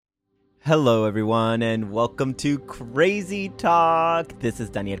Hello, everyone, and welcome to Crazy Talk. This is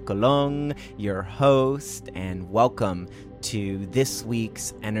Daniel Colon, your host, and welcome to this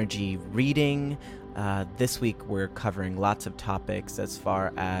week's energy reading. This week, we're covering lots of topics as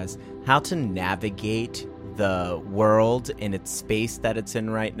far as how to navigate the world in its space that it's in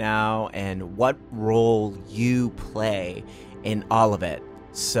right now and what role you play in all of it.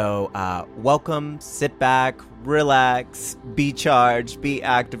 So welcome, sit back, relax, be charged, be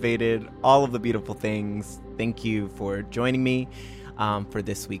activated, all of the beautiful things. Thank you for joining me for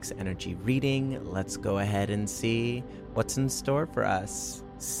this week's energy reading. Let's go ahead and see what's in store for us.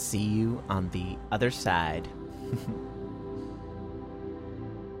 See you on the other side.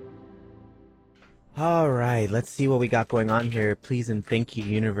 All right, let's see what we got going on here. Please and thank you,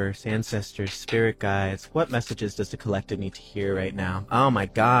 universe, ancestors, spirit guides. What messages does the collective need to hear right now? Oh my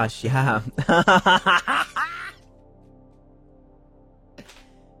gosh, yeah.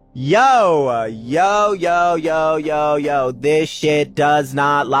 Yo. This shit does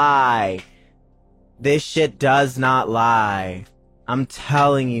not lie. This shit does not lie. I'm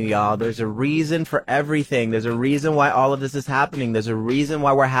telling you, y'all, there's a reason for everything. There's a reason why all of this is happening. There's a reason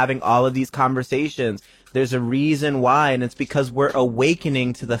why we're having all of these conversations. There's a reason why, and it's because we're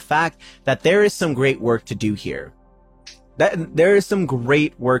awakening to the fact that there is some great work to do here. There is some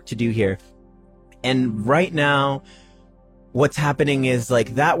great work to do here. And right now, what's happening is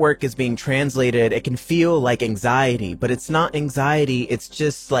like that work is being translated. It can feel like anxiety, but it's not anxiety. It's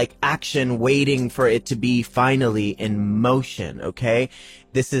just like action waiting for it to be finally in motion. Okay.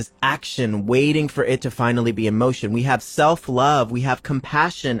 This is action waiting for it to finally be in motion. We have self-love, we have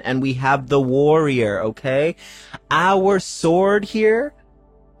compassion, and we have the warrior. Okay. Our sword here,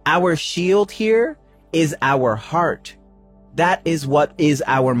 our shield here is our heart. That is what is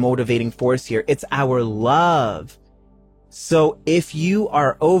our motivating force here. It's our love. So if you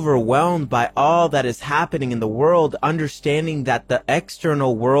are overwhelmed by all that is happening in the world, understanding that the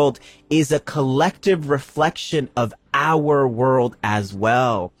external world is a collective reflection of our world as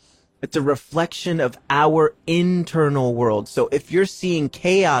well. It's a reflection of our internal world. So if you're seeing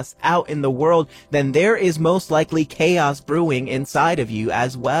chaos out in the world, then there is most likely chaos brewing inside of you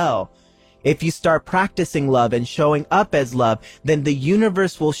as well. If you start practicing love and showing up as love, then the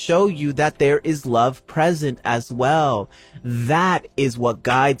universe will show you that there is love present as well. That is what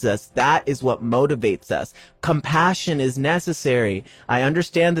guides us. That is what motivates us. Compassion is necessary. I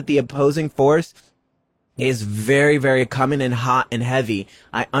understand that the opposing force is very, very coming in hot and heavy.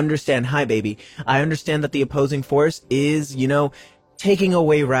 I understand. Hi, baby. I understand that the opposing force is, taking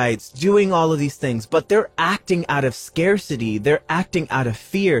away rights, doing all of these things, but they're acting out of scarcity. They're acting out of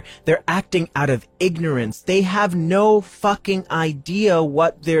fear. They're acting out of ignorance. They have no fucking idea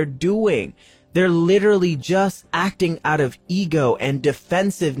what they're doing. They're literally just acting out of ego and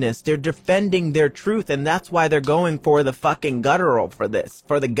defensiveness. They're defending their truth, and that's why they're going for the fucking guttural for this,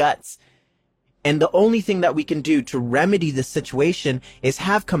 for the guts. And the only thing that we can do to remedy the situation is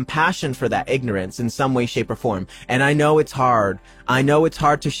have compassion for that ignorance in some way, shape, or form. And I know it's hard. I know it's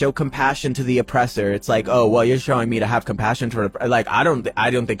hard to show compassion to the oppressor. It's like, oh, well, you're showing me to have compassion for, like, I don't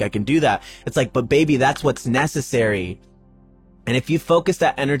think I can do that. It's like, but baby, that's what's necessary. And if you focus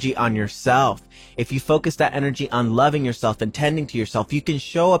that energy on yourself, if you focus that energy on loving yourself and tending to yourself, you can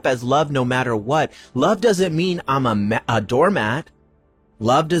show up as love no matter what. Love doesn't mean I'm a doormat.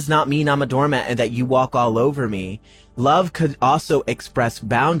 Love does not mean I'm a doormat and that you walk all over me. Love could also express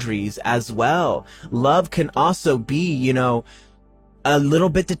boundaries as well. Love can also be, a little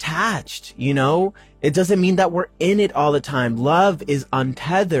bit detached, It doesn't mean that we're in it all the time. Love is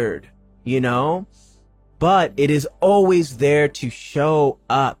untethered, but it is always there to show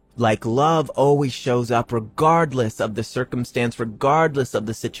up. Like love always shows up regardless of the circumstance, regardless of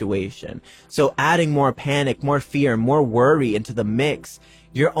the situation. So adding more panic, more fear, more worry into the mix,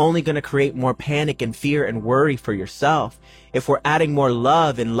 you're only going to create more panic and fear and worry for yourself. If we're adding more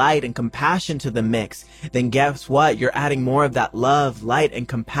love and light and compassion to the mix, then guess what? You're adding more of that love, light, and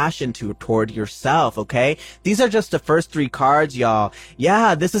compassion toward yourself, okay? These are just the first 3 cards, y'all.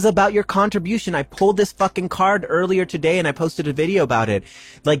 Yeah, this is about your contribution. I pulled this fucking card earlier today and I posted a video about it.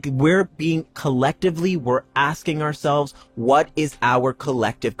 Like, we're asking ourselves, what is our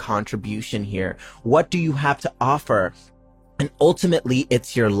collective contribution here? What do you have to offer? And ultimately,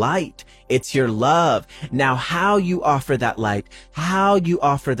 it's your light. It's your love. Now, how you offer that light, how you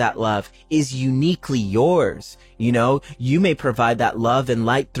offer that love is uniquely yours. You may provide that love and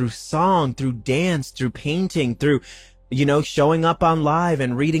light through song, through dance, through painting, through, showing up on live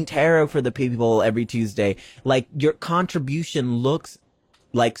and reading tarot for the people every Tuesday. Like, your contribution looks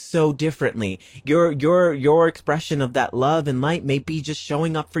like so differently. Your expression of that love and light may be just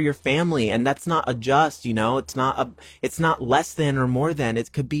showing up for your family, and that's not a just, you know, it's not less than or more than.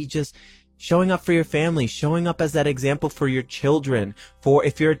 It could be just showing up for your family, showing up as that example for your children, for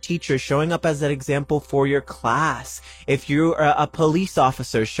if you're a teacher, showing up as that example for your class. If you're a police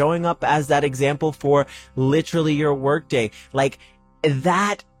officer, showing up as that example for literally your workday. Like,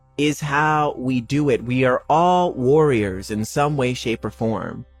 that is how we do it. We are all warriors in some way, shape, or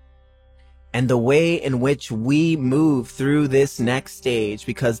form. And the way in which we move through this next stage,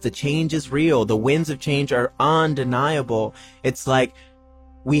 because the change is real, the winds of change are undeniable. It's like,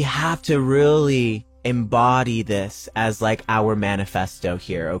 we have to really embody this as like our manifesto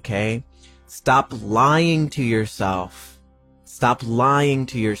here, okay? Stop lying to yourself. Stop lying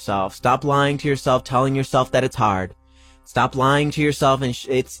to yourself. Stop lying to yourself, telling yourself that it's hard. Stop lying to yourself and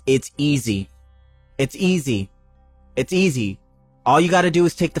it's easy. It's easy. It's easy. All you gotta do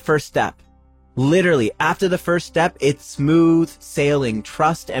is take the first step. Literally, after the first step, it's smooth sailing.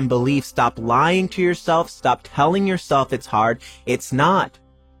 Trust and belief. Stop lying to yourself. Stop telling yourself it's hard. It's not.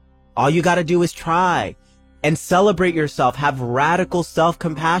 All you gotta do is try and celebrate yourself. Have radical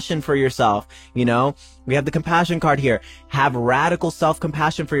self-compassion for yourself. You know, we have the compassion card here. Have radical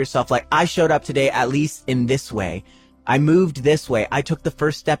self-compassion for yourself. Like, I showed up today at least in this way. I moved this way. I took the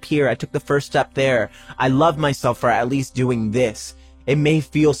first step here. I took the first step there. I love myself for at least doing this. It may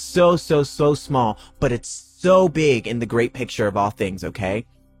feel so small, but it's so big in the great picture of all things, okay?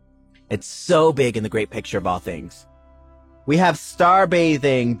 It's so big in the great picture of all things. We have star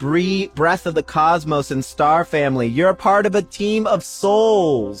bathing, breath of the cosmos, and star family. You're a part of a team of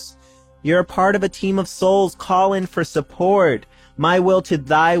souls. You're a part of a team of souls. Call in for support. My will to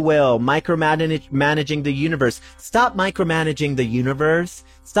thy will. Micromanaging the universe. Stop micromanaging the universe.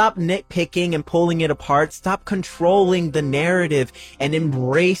 Stop nitpicking and pulling it apart. Stop controlling the narrative and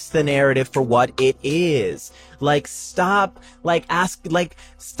embrace the narrative for what it is. Like, stop,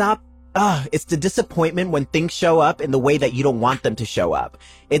 stop. It's the disappointment when things show up in the way that you don't want them to show up.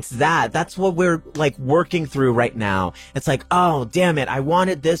 It's that's what we're like working through right now. It's like, oh, damn it. I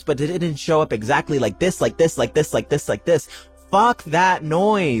wanted this, but it didn't show up exactly like this, like this, like this, like this, like this. Fuck that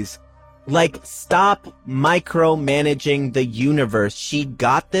noise. Like, stop micromanaging the universe. She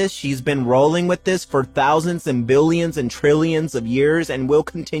got this. She's been rolling with this for thousands and billions and trillions of years, and will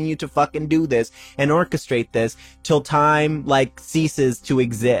continue to fucking do this and orchestrate this till time, like, ceases to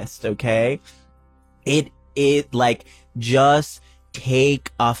exist, okay? Just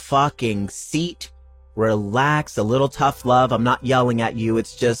take a fucking seat, relax, a little tough love. I'm not yelling at you.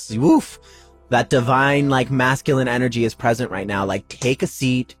 It's just, woof. That divine, like, masculine energy is present right now. Like, take a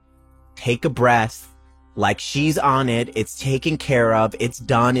seat. Take a breath, like she's on it, it's taken care of, it's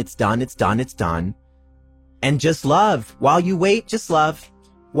done, it's done, it's done, it's done. And just love. While you wait, just love.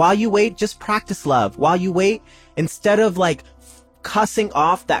 While you wait, just practice love. While you wait, instead of like cussing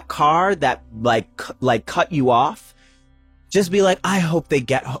off that car that like cut you off, just be like, I hope they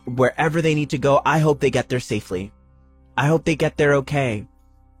get wherever they need to go. I hope they get there safely. I hope they get there okay.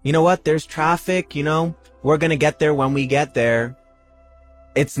 You know what? There's traffic, you know, we're gonna get there when we get there.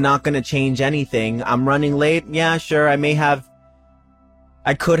 It's not going to change anything. I'm running late. Yeah, sure. I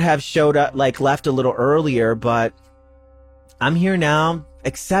could have showed up, like left a little earlier, but I'm here now.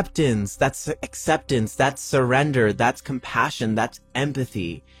 Acceptance. That's acceptance. That's surrender. That's compassion. That's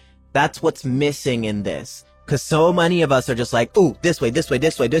empathy. That's what's missing in this. Cause so many of us are just like, ooh, this way, this way,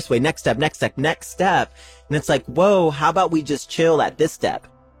 this way, this way, next step, next step, next step. And it's like, whoa, how about we just chill at this step?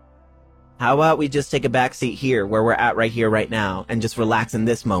 How about we just take a back seat here where we're at right here, right now, and just relax in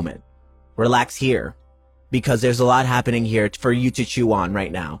this moment. Relax here. Because there's a lot happening here for you to chew on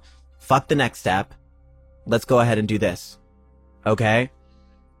right now. Fuck the next step. Let's go ahead and do this. Okay?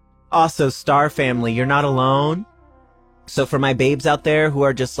 Also, Star Family, you're not alone. So for my babes out there who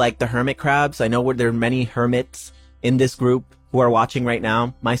are just like the hermit crabs, I know there are many hermits in this group who are watching right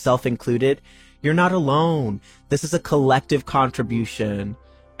now, myself included. You're not alone. This is a collective contribution.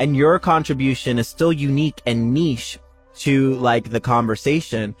 And your contribution is still unique and niche to like the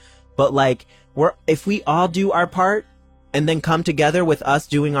conversation. But like, if we all do our part and then come together with us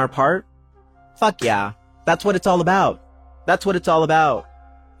doing our part, fuck yeah. That's what it's all about. That's what it's all about.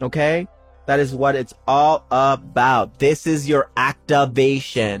 Okay? That is what it's all about. This is your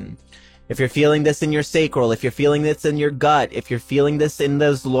activation. If you're feeling this in your sacral, if you're feeling this in your gut, if you're feeling this in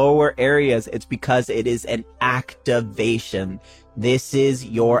those lower areas, it's because it is an activation. This is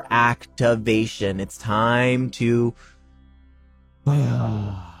your activation. It's time to,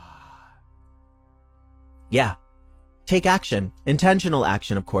 yeah, take action. Intentional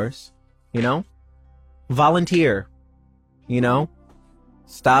action, of course, you know, volunteer, you know,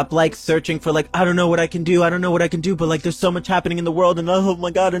 Stop like searching for like, I don't know what I can do. I don't know what I can do, but like there's so much happening in the world and oh my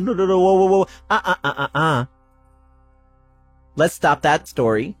God, and whoa. Let's stop that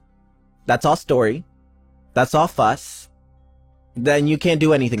story. That's all story. That's all fuss. Then you can't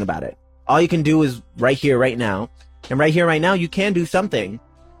do anything about it. All you can do is right here, right now. And right here, right now, you can do something.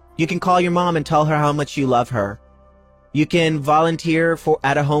 You can call your mom and tell her how much you love her. You can volunteer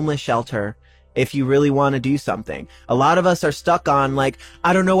at a homeless shelter if you really want to do something. A lot of us are stuck on like,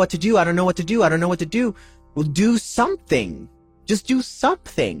 I don't know what to do. I don't know what to do. I don't know what to do. Well, do something. Just do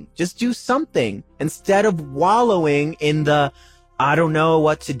something. Just do something. Instead of wallowing in the, I don't know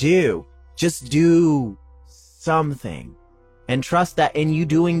what to do. Just do something. And trust that in you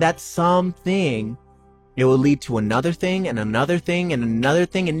doing that something, it will lead to another thing and another thing and another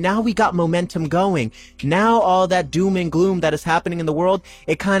thing. And now we got momentum going. Now all that doom and gloom that is happening in the world,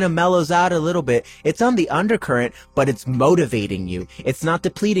 it kind of mellows out a little bit. It's on the undercurrent, but it's motivating you. It's not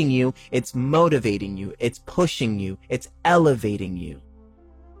depleting you. It's motivating you. It's pushing you. It's elevating you.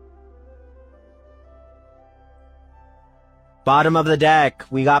 Bottom of the deck,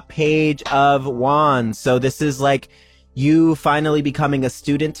 we got Page of Wands. So this is like you finally becoming a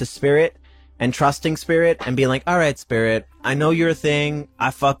student to Spirit and trusting Spirit and being like, all right, Spirit, I know you're a thing.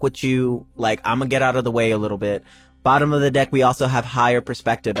 I fuck with you. Like, I'm gonna get out of the way a little bit. Bottom of the deck, we also have higher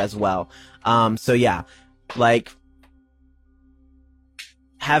perspective as well. So yeah, like,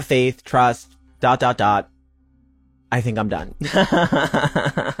 have faith, trust, ... I think I'm done.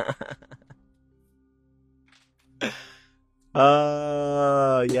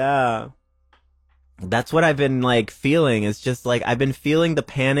 Yeah. That's what I've been like feeling. It's just like I've been feeling the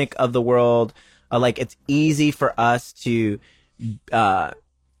panic of the world. Like it's easy for us to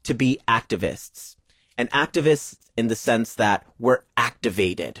be activists, and activists in the sense that we're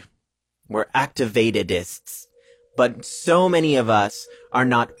activated. We're activatedists, but so many of us are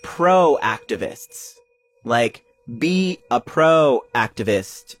not pro-activists. Like, be a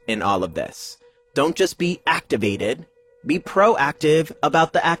pro-activist in all of this. Don't just be activated. Be proactive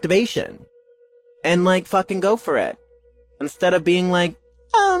about the activation. And like fucking go for it. Instead of being like,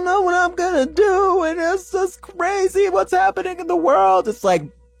 I don't know what I'm gonna do and it's just crazy what's happening in the world. It's like,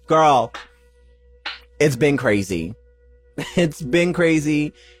 girl, it's been crazy. It's been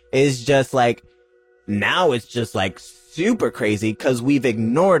crazy. It's just like, now it's just like super crazy because we've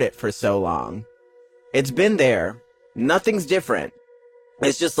ignored it for so long. It's been there. Nothing's different.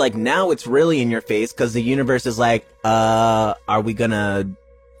 It's just like now it's really in your face because the universe is like, are we gonna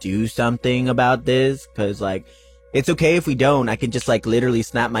do something about this? Because like it's okay if we don't. I can just like literally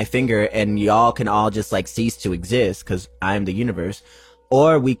snap my finger and y'all can all just like cease to exist because I'm the universe.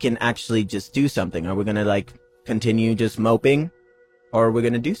 Or we can actually just do something. Are we gonna like continue just moping, or are we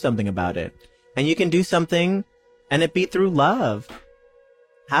gonna do something about it? And you can do something and it be through love.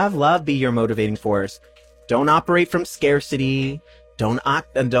 Have love be your motivating force. Don't operate from scarcity. Don't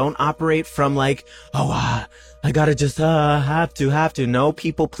operate from like, I gotta just, have to. No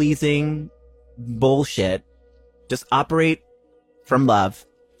people pleasing bullshit. Just operate from love,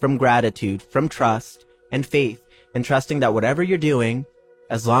 from gratitude, from trust and faith, and trusting that whatever you're doing,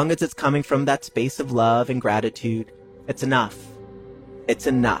 as long as it's coming from that space of love and gratitude, it's enough. It's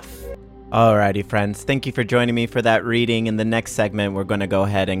enough. Alrighty, friends. Thank you for joining me for that reading. In the next segment, we're going to go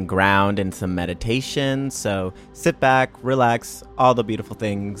ahead and ground in some meditation. So sit back, relax, all the beautiful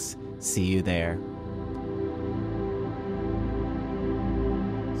things. See you there.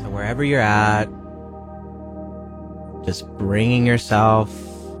 So wherever you're at, just bringing yourself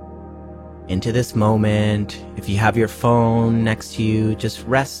into this moment. If you have your phone next to you, just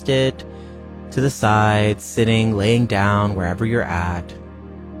rest it to the side, sitting, laying down, wherever you're at.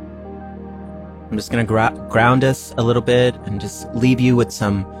 I'm just going to ground us a little bit and just leave you with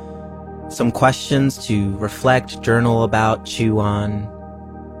some questions to reflect, journal about, chew on.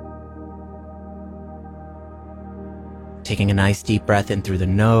 Taking a nice deep breath in through the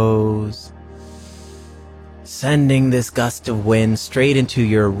nose. Sending this gust of wind straight into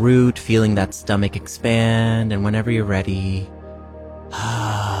your root, feeling that stomach expand. And whenever you're ready,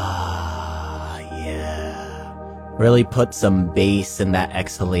 really put some bass in that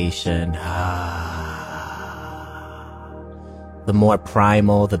exhalation. The more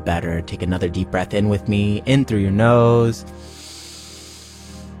primal, the better. Take another deep breath in with me. In through your nose.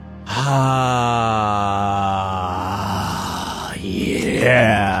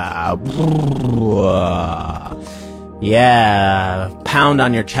 Yeah. Pound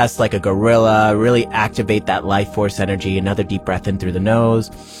on your chest like a gorilla. Really activate that life force energy. Another deep breath in through the nose.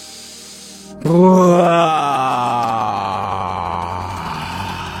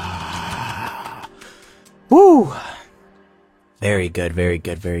 Woo! Very good, very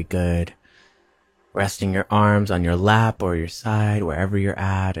good, very good. Resting your arms on your lap or your side, wherever you're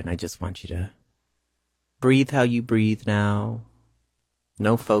at, and I just want you to breathe how you breathe now.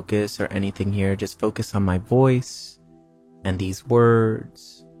 No focus or anything here, just focus on my voice and these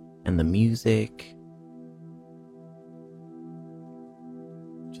words and the music.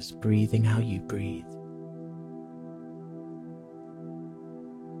 Just breathing how you breathe.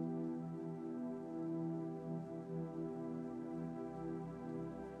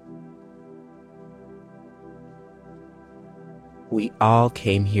 We all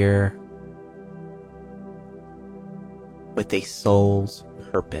came here with a soul's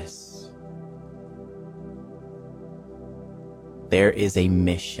purpose. There is a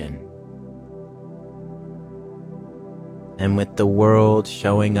mission. And with the world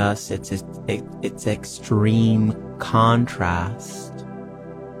showing us its extreme contrast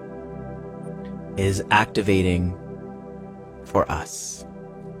is activating for us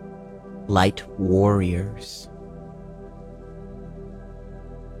light warriors.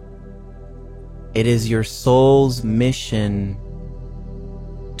 It is your soul's mission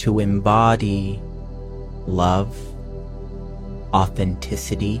to embody love,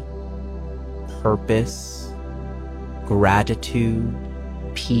 authenticity, purpose, gratitude,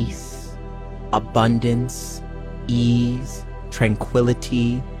 peace, abundance, ease,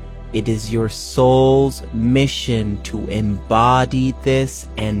 tranquility. It is your soul's mission to embody this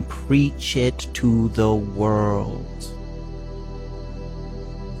and preach it to the world.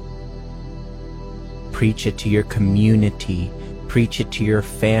 Preach it to your community, preach it to your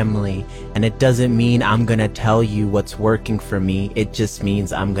family, and it doesn't mean I'm gonna tell you what's working for me. It just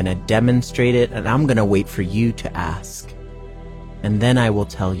means I'm gonna demonstrate it and I'm gonna wait for you to ask. And then I will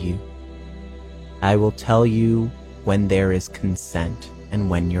tell you. I will tell you when there is consent and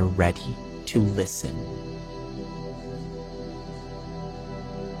when you're ready to listen.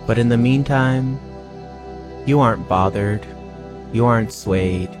 But in the meantime, you aren't bothered, you aren't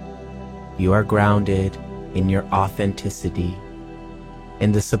swayed. You are grounded in your authenticity,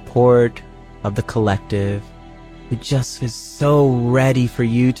 in the support of the collective who just is so ready for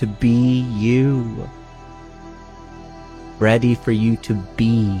you to be you. Ready for you to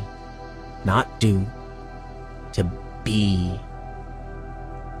be, not do, to be.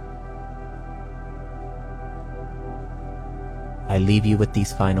 I leave you with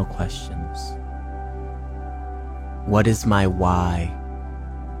these final questions. What is my why?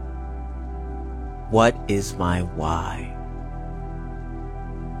 What is my why?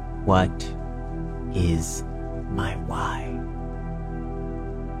 What is my why?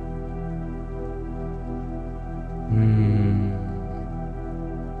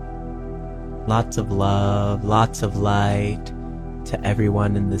 Lots of love, lots of light to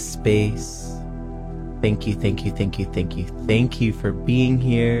everyone in this space. Thank you, thank you, thank you, thank you. Thank you for being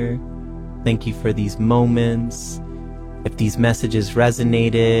here. Thank you for these moments. If these messages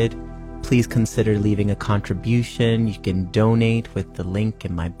resonated, please consider leaving a contribution. You can donate with the link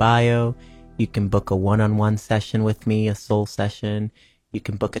in my bio. You can book a one-on-one session with me, a soul session. You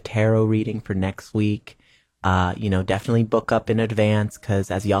can book a tarot reading for next week. Definitely book up in advance because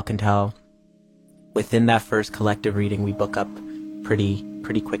as y'all can tell, within that first collective reading, we book up pretty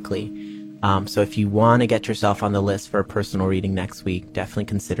quickly. So if you want to get yourself on the list for a personal reading next week, definitely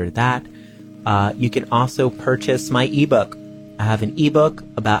consider that. You can also purchase my ebook. I have an ebook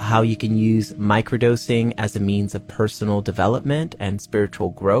about how you can use microdosing as a means of personal development and spiritual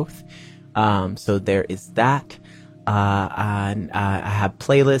growth. So there is that. And I have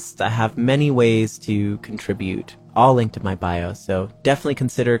playlists. I have many ways to contribute, all linked in my bio. So definitely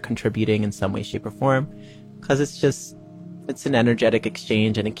consider contributing in some way, shape, or form, because it's an energetic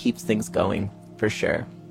exchange and it keeps things going for sure.